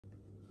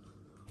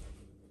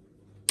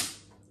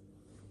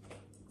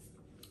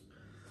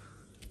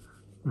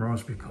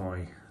Raspberry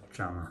Pi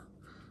jammer.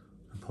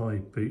 The Pi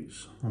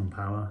boots on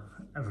power,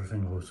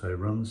 everything auto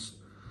runs.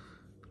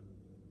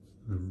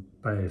 The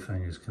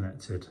Baofeng is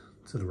connected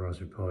to the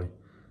Raspberry Pi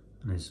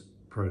and is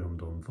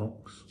programmed on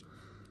Vox.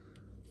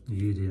 The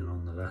Uniden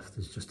on the left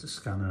is just a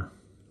scanner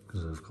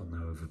because I've got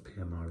no other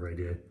PMR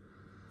radio.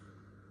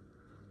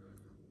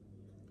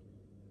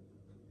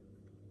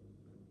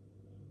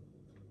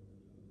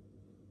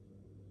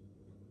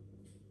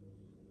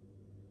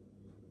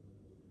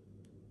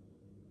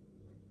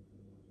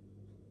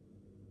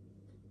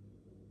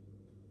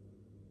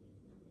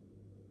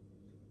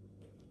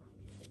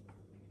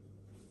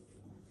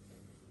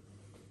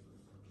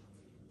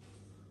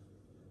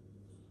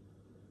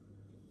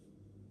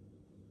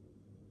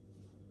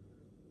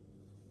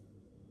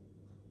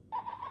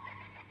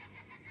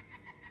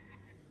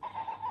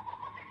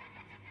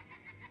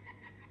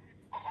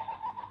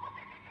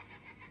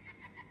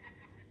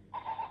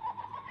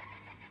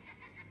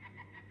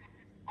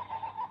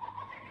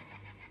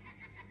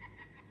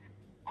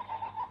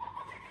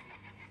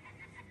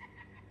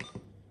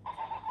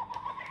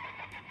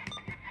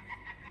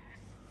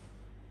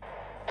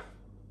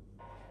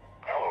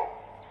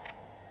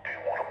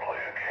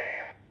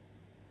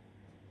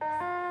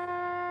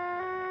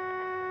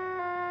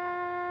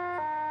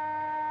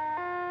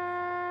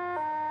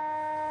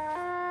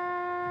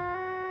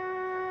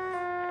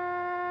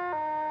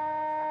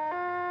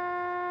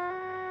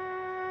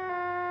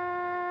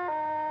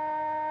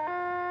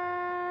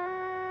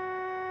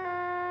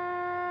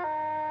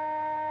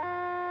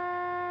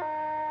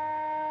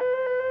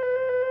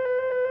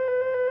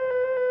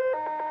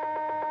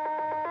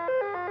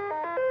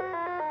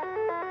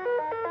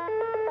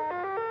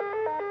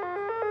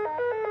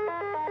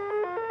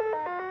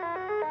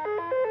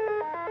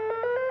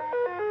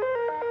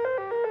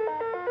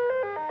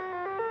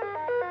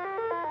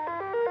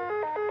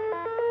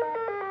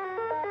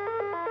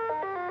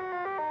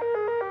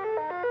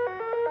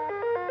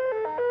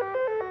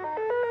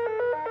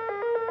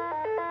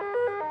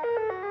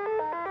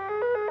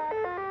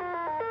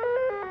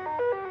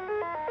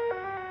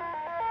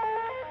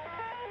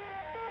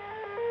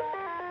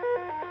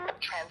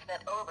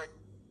 Transmit over.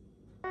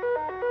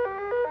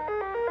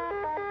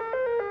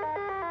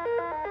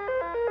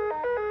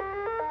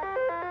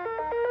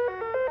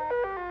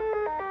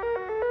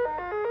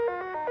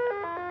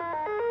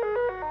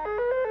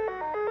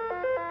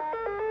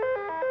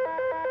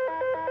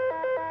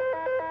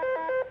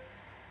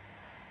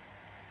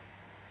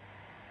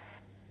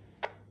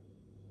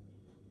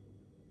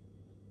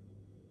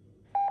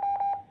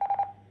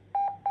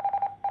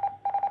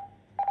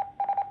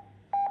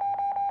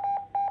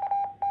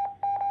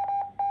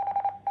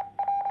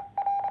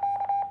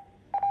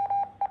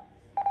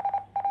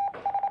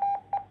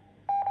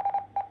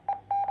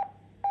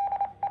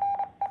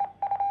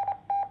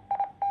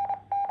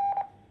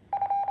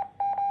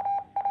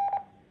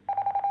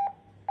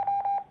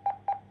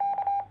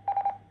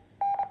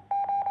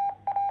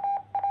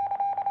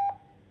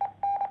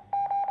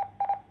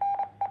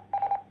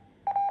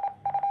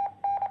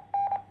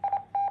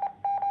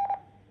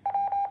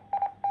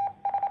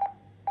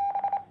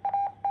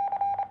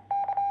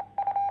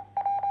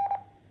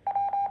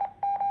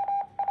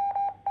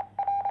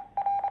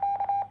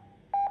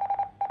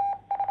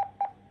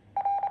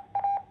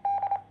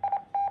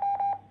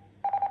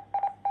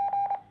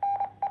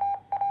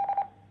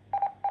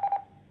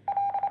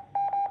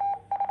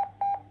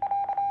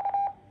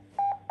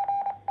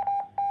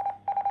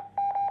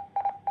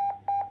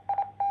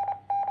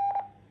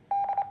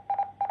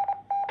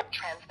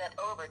 Transmit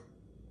over.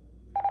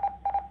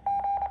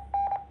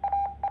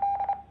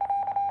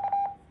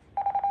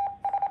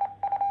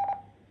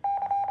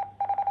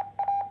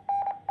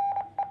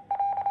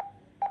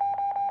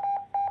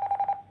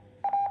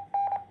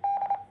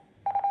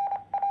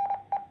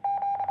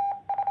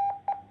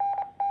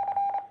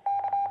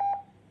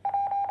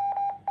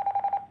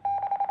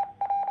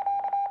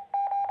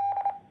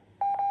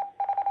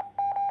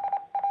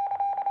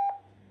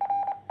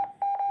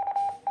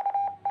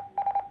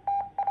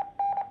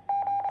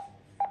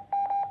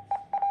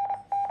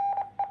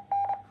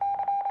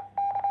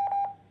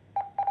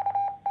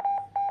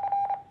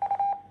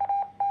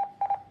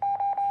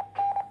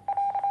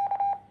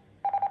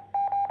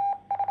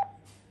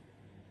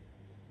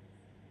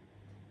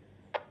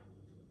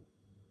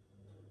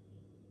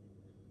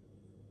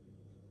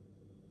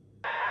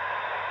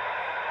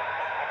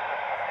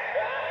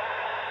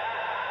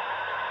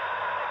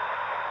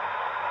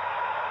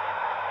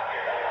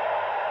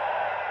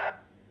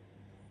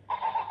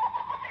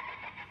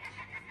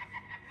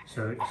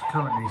 So it's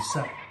currently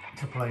set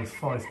to play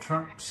 5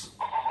 tracks.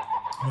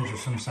 These are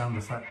some sound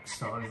effects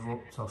that I've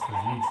ripped off of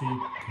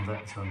YouTube,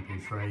 converted to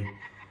MP3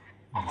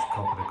 and just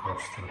copied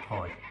across to the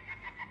Pi.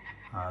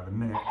 The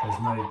minute there's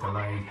no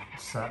delay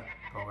set,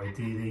 but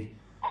ideally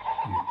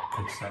you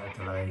could set a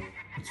delay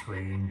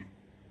between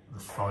the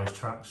 5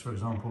 tracks, for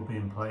example,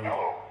 being played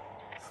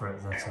for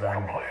it to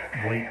then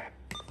wait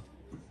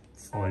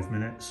 5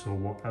 minutes or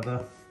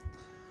whatever,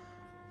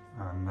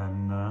 and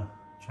then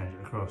change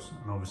it across.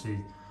 And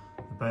obviously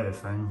The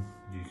Baofeng,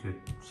 you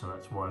could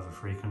select whatever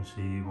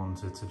frequency you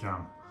wanted to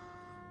jam.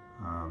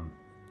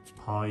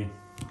 High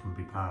can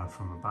be powered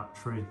from a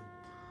battery,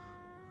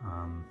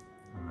 and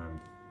then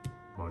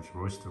Roger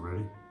Oyster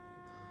really.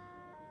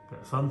 Bit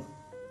of fun,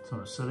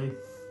 something silly,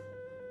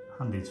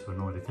 handy to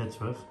annoy the kids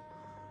with,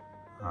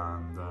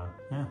 and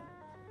yeah,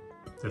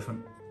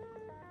 different.